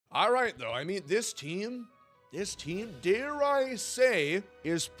All right, though. I mean, this team, dare I say,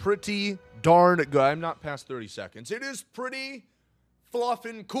 is pretty darn good. I'm not past 30 seconds. It is pretty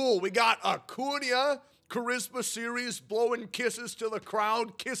fluffin' cool. We got Acuna, Charisma Series, blowing kisses to the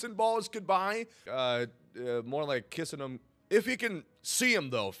crowd, kissing balls goodbye. More like kissing them. If you can see him,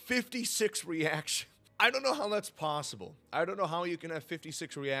 though, 56 reaction. I don't know how that's possible. I don't know how you can have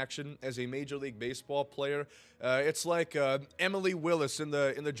 56 reaction as a Major League Baseball player. It's like Emily Willis in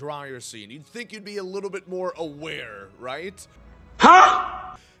the dryer scene. You'd think you'd be a little bit more aware, right?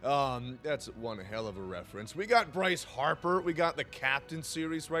 Huh? That's one hell of a reference. We got Bryce Harper. We got the Captain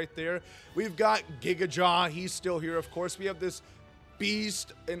Series right there. We've got Gigajaw. He's still here, of course. We have this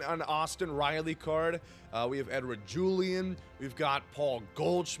beast in an Austin Riley card. We have Edward Julian. We've got Paul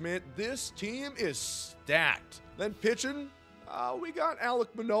Goldschmidt. This team is stacked. Then pitching, we got Alek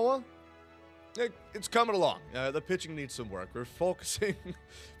Manoah. It's coming along. The pitching needs some work. We're focusing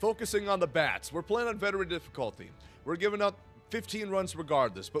on the bats. We're playing on veteran difficulty. We're giving up 15 runs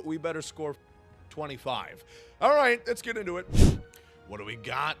regardless, but we better score 25. All right, let's get into it. What do we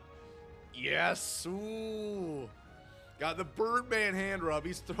got? Yes. Ooh. Got the Birdman hand rub.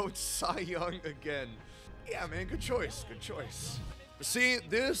 He's throwing Cy Young again. Yeah, man, good choice. Good choice. See,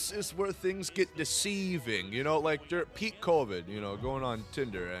 this is where things get deceiving. You know, like peak COVID, you know, going on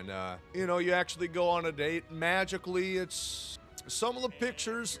Tinder. And, you know, you actually go on a date. Magically, it's... Some of the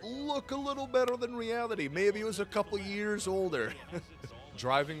pictures look a little better than reality. Maybe it was a couple years older.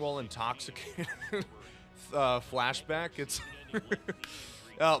 Driving while intoxicated. Flashback. It's...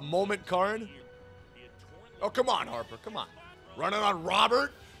 moment card. Oh, come on, Harper. Come on. Running on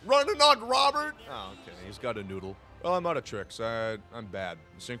Robert? Running on Robert? Oh, okay. He's got a noodle. Well, I'm out of tricks. I'm bad.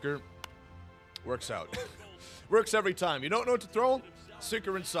 Sinker. Works out. Works every time. You don't know what to throw?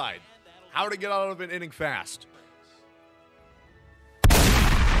 Sinker inside. How to get out of an inning fast.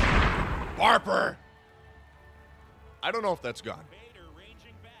 Harper! I don't know if that's gone.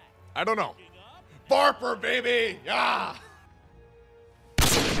 I don't know. Harper, baby! Yeah!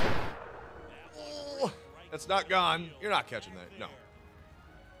 That's not gone. You're not catching that. No.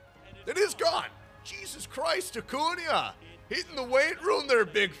 It is gone. Jesus Christ, Acuna. Hitting the weight room there,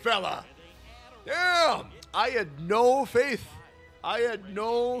 big fella. Damn. I had no faith. I had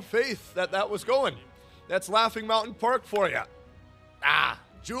no faith that that was going. That's Laughing Mountain Park for you. Ah,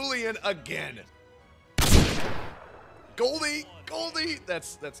 Julian again. Goldie.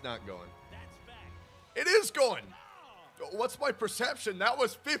 That's not going. It is going. What's my perception? That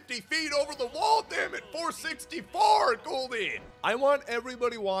was 50 feet over the wall, damn it. 464, Goldie. I want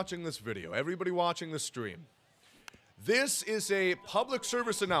everybody watching this video, everybody watching this stream. This is a public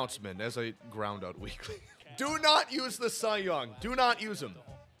service announcement as I ground out weekly. Do not use the Cy Young. Do not use him.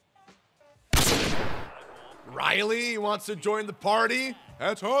 Riley, he wants to join the party.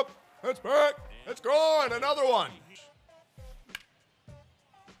 That's up. That's back. That's gone. Another one.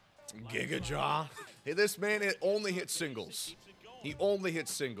 Gigajaw. Hey, this man only hits singles. He only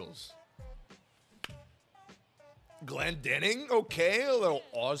hits singles. Glendening, okay. A little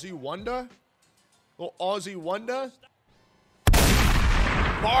Aussie wonder.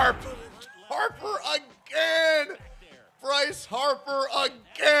 Harper again. Bryce Harper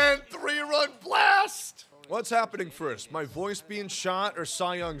again. 3-run blast. What's happening first? My voice being shot or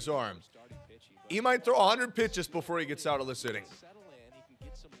Cy Young's arm? He might throw 100 pitches before he gets out of this inning.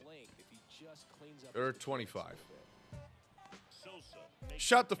 Or 25.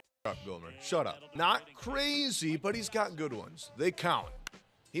 Shut the f up, Gomer. Shut up. Not crazy, but he's got good ones. They count.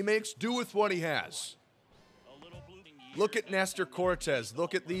 He makes do with what he has. Look at Nestor Cortez.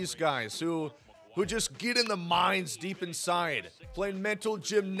 Look at these guys who just get in the minds deep inside. Playing mental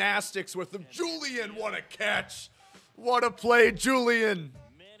gymnastics with them. Julian, what a catch. What a play, Julian.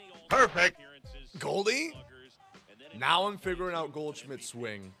 Perfect. Goldie? Now I'm figuring out Goldschmidt's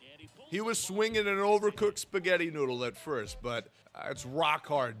swing. He was swinging an overcooked spaghetti noodle at first, but it's rock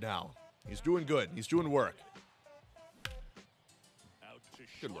hard now. He's doing good. He's doing work.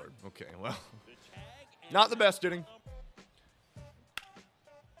 Good Lord. Okay, well, not the best inning.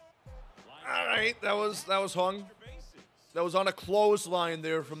 All right, that was hung. That was on a clothesline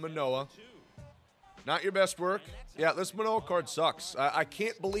there from Manoah. Not your best work. Yeah, this Manoah card sucks. I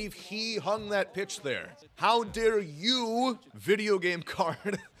can't believe he hung that pitch there. How dare you, video game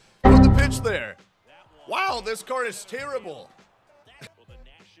card, put the pitch there? Wow, this card is terrible.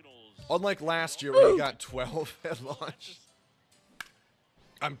 Unlike last year when he got 12 at launch.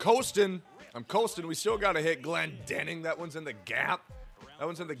 I'm coasting. We still got to hit Glendening. That one's in the gap.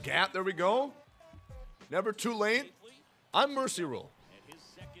 There we go. Never too late. I'm Mercy Rule.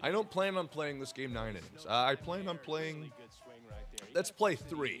 I don't plan on playing this game 9 innings. I plan on playing Let's play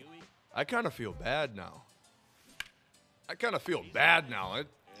 3. I kind of feel bad now. It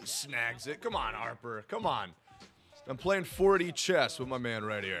snags it. Come on, Harper. Come on. I'm playing 4D chess with my man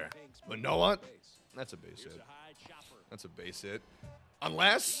right here. But know what? That's a base hit. That's a base hit.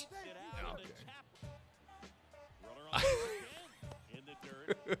 Unless... Okay.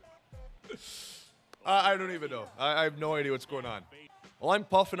 I don't even know. I have no idea what's going on. Well, I'm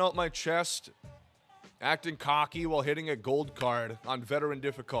puffing out my chest, acting cocky while hitting a gold card on veteran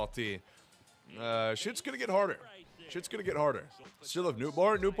difficulty. Shit's gonna get harder. Still have Newt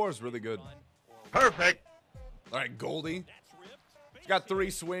Bar. Newt Bar's really good. Perfect. All right, Goldie. He's got 3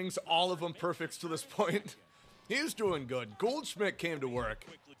 swings, all of them perfects to this point. He's doing good. Goldschmidt came to work.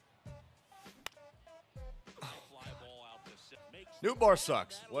 Newt Bar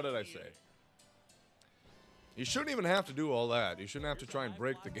sucks. What did I say? You shouldn't even have to do all that. You shouldn't have to try and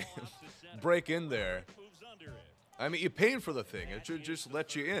break the game. Break in there. I mean, you're paying for the thing. It should just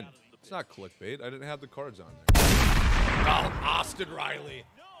let you in. It's not clickbait. I didn't have the cards on there. Oh, Austin Riley.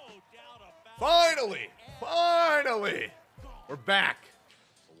 Finally. We're back.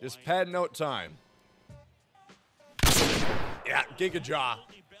 Just padding out time. Yeah, Giga Jaw.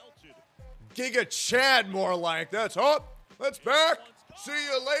 Giga Chad, more like. That's up. That's back. See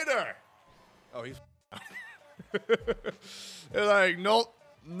you later. Oh, he's... They're like, nope.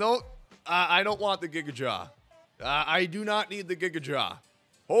 I don't want the Giga Jaw. I do not need the Giga Jaw.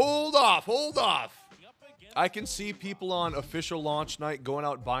 Hold off. I can see people on official launch night going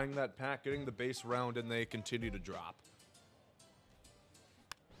out buying that pack, getting the base round, and they continue to drop.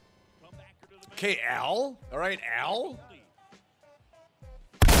 Okay, Al. All right, Al.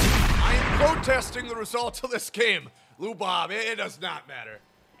 I am protesting the result of this game. Lou Bob, it does not matter.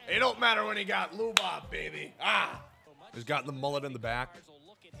 It don't matter when he got Lou Bob, baby. He's got the mullet in the back.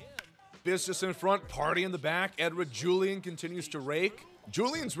 Business in front, party in the back. Edward Julian continues to rake.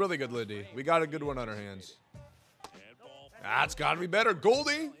 Julian's really good, Lindy. We got a good one on our hands. That's got to be better.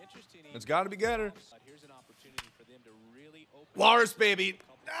 Goldie. It's got to be better. Lars, baby.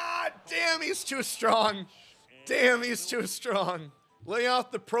 Damn, he's too strong. Lay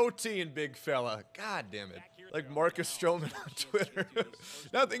off the protein, big fella. God damn it. Like Marcus Stroman on Twitter.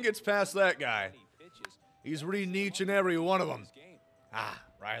 Nothing gets past that guy. He's reading each and every one of them.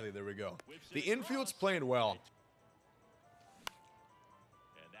 Riley, there we go. The infield's playing well.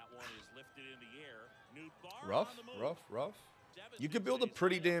 Rough. You could build a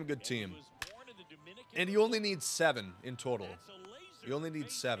pretty damn good team. And you only need 7 in total. You only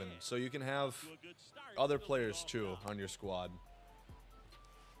need 7. So you can have other players, too, on your squad.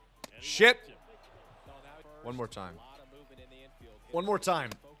 Shit! One more time.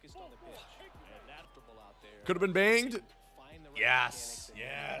 Could have been banged. Yes.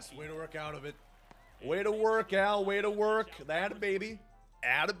 Way to work out of it. Way to work, Al. Way to work. That a baby.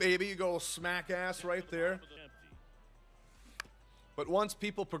 Add a baby. You go smack ass right there. But once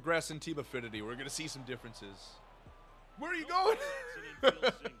people progress in team affinity, we're going to see some differences. Where are you going?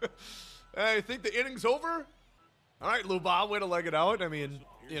 I think the inning's over. All right, Lou Bob, way to leg it out. I mean,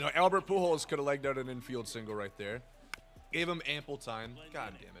 you know, Albert Pujols could have legged out an infield single right there. Gave him ample time.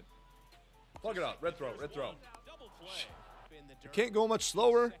 God damn it. Plug it out. Red throw. You can't go much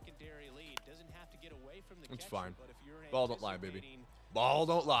slower. It's fine. Ball don't lie, baby.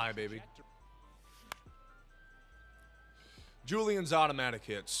 Julian's automatic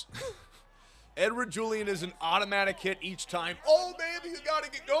hits. Edward Julian is an automatic hit each time. Oh, baby, you got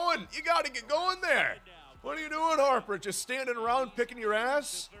to get going. There. What are you doing, Harper? Just standing around picking your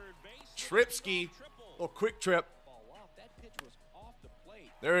ass? Tripski. Oh, quick trip.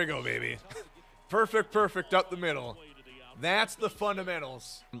 There you go, baby. Perfect up the middle. That's the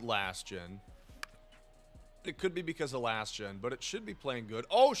fundamentals. Last gen. It could be because of last gen, but it should be playing good.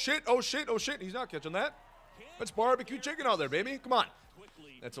 Oh, shit. He's not catching that. That's barbecue chicken out there, baby. Come on.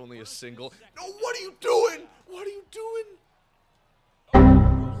 That's only a single. No, what are you doing?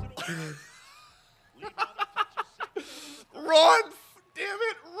 Run! Damn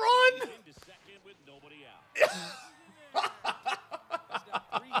it, run!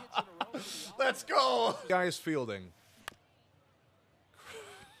 Let's go! Guy's fielding.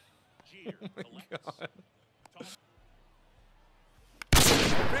 Oh my God.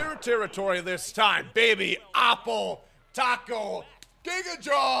 Fair territory this time, baby. Apple, taco, Giga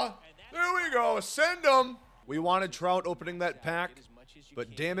Jaw. There we go. Send him. We wanted Trout opening that pack,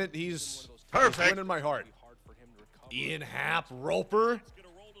 but damn it, he's winning my heart. Ian Happ, Roper,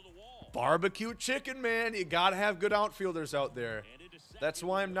 barbecue chicken, man. You gotta have good outfielders out there. That's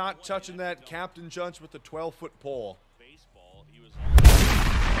why I'm not touching that Captain Judge with the 12-foot pole.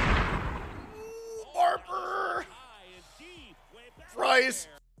 Harper! Bryce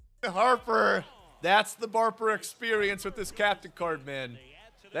Harper. That's the Barper experience with this captain card, man.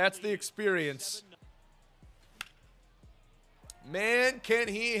 That's the experience. Man, can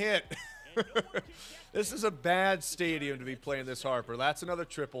he hit. This is a bad stadium to be playing this Harper. That's another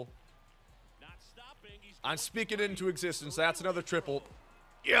triple. I'm speaking it into existence. That's another triple.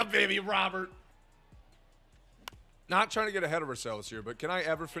 Yeah, baby, Robert. Not trying to get ahead of ourselves here, but can I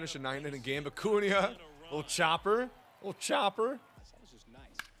ever finish a 9-inning game? Acuna, little chopper. Little chopper.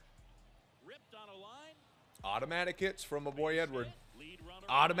 Automatic hits from my boy Edward.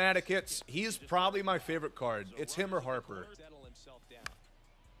 Automatic hits. He's probably my favorite card. It's him or Harper.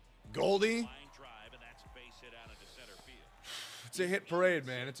 Goldie. It's a hit parade,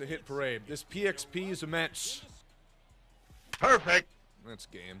 man. It's a hit parade. This PXP is immense. Perfect. That's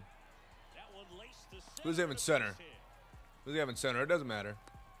game. Who's having center? Who's having center? It doesn't matter.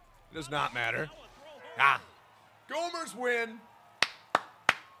 It does not matter. Ah. Gomers win.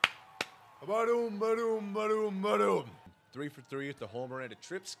 Ba-doom, ba-doom, ba-doom, ba-doom. 3 for 3 at the homer and a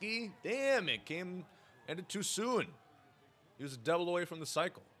trip ski. Damn, it ended too soon. He was a double away from the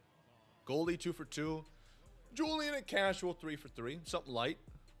cycle. Goldie 2 for 2. Julian at casual 3 for 3. Something light.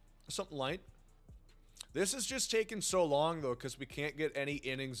 Something light. This is just taking so long, though, because we can't get any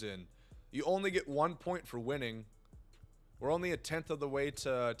innings in. You only get 1 point for winning. We're only a 10th of the way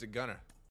to Gunner.